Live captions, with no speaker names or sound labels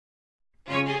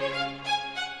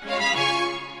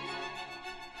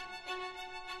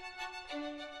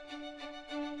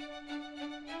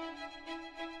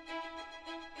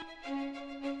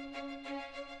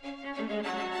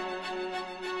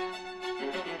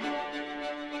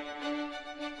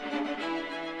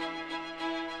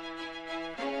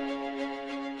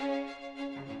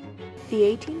The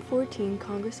 1814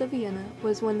 Congress of Vienna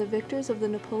was when the victors of the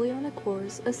Napoleonic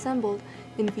Wars assembled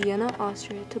in Vienna,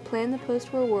 Austria, to plan the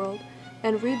post-war world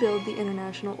and rebuild the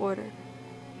international order.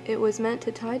 It was meant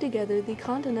to tie together the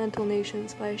continental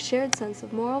nations by a shared sense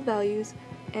of moral values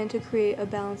and to create a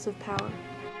balance of power.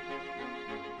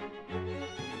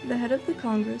 The head of the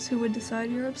Congress who would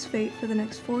decide Europe's fate for the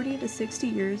next 40 to 60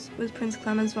 years was Prince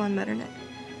Clemens von Metternich,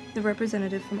 the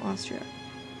representative from Austria.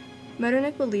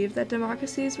 Metternich believed that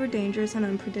democracies were dangerous and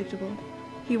unpredictable.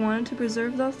 He wanted to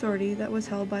preserve the authority that was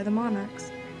held by the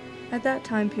monarchs. At that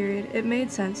time period, it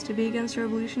made sense to be against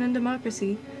revolution and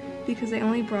democracy because they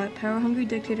only brought power-hungry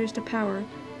dictators to power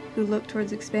who looked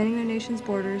towards expanding their nation's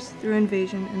borders through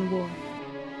invasion and war.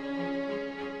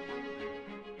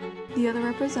 The other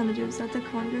representatives at the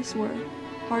Congress were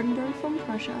Hardenberg from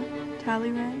Prussia,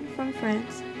 Talleyrand from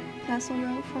France,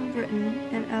 Castlereagh from Britain,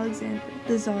 and Alexander,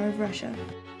 the Tsar of Russia.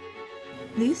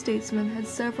 These statesmen had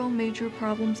several major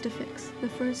problems to fix, the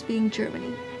first being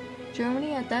Germany.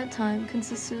 Germany at that time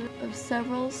consisted of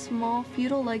several small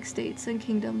feudal-like states and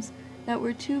kingdoms that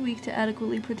were too weak to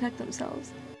adequately protect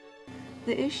themselves.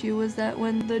 The issue was that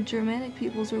when the Germanic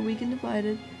peoples were weak and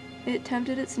divided, it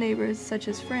tempted its neighbors, such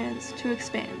as France, to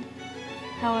expand.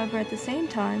 However, at the same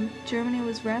time, Germany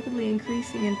was rapidly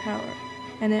increasing in power,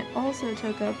 and it also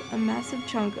took up a massive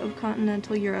chunk of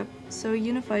continental Europe, so a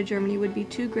unified Germany would be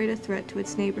too great a threat to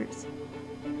its neighbors.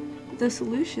 The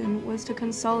solution was to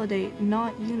consolidate,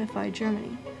 not unify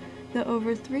Germany. The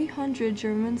over 300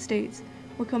 German states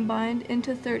were combined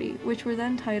into 30, which were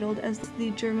then titled as the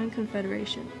German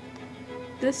Confederation.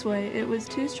 This way, it was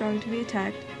too strong to be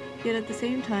attacked, yet at the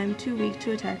same time too weak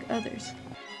to attack others.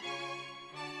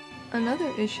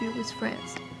 Another issue was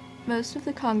France. Most of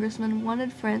the congressmen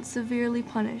wanted France severely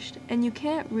punished, and you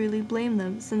can't really blame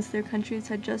them since their countries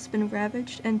had just been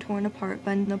ravaged and torn apart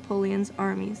by Napoleon's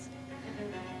armies.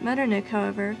 Metternich,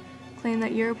 however, claimed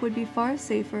that Europe would be far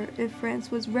safer if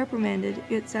France was reprimanded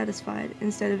yet satisfied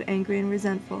instead of angry and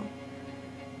resentful.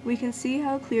 We can see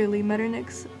how clearly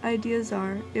Metternich's ideas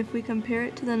are if we compare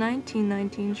it to the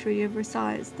 1919 Treaty of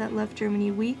Versailles that left Germany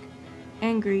weak,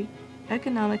 angry,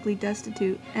 economically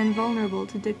destitute, and vulnerable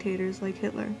to dictators like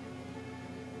Hitler.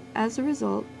 As a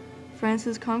result,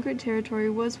 France's conquered territory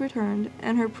was returned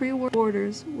and her pre-war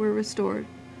borders were restored.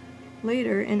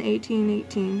 Later, in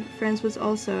 1818, France was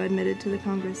also admitted to the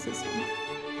Congress system.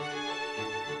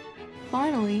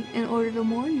 Finally, in order to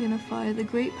more unify the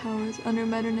great powers under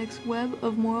Metternich's web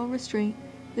of moral restraint,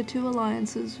 the two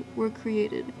alliances were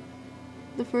created.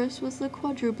 The first was the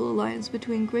Quadruple Alliance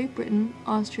between Great Britain,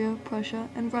 Austria, Prussia,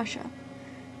 and Russia.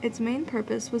 Its main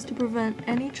purpose was to prevent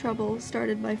any trouble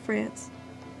started by France.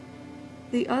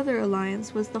 The other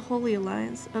alliance was the Holy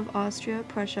Alliance of Austria,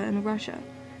 Prussia, and Russia.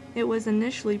 It was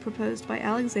initially proposed by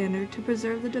Alexander to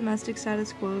preserve the domestic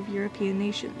status quo of European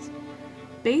nations.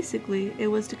 Basically, it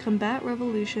was to combat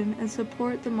revolution and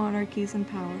support the monarchies in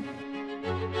power.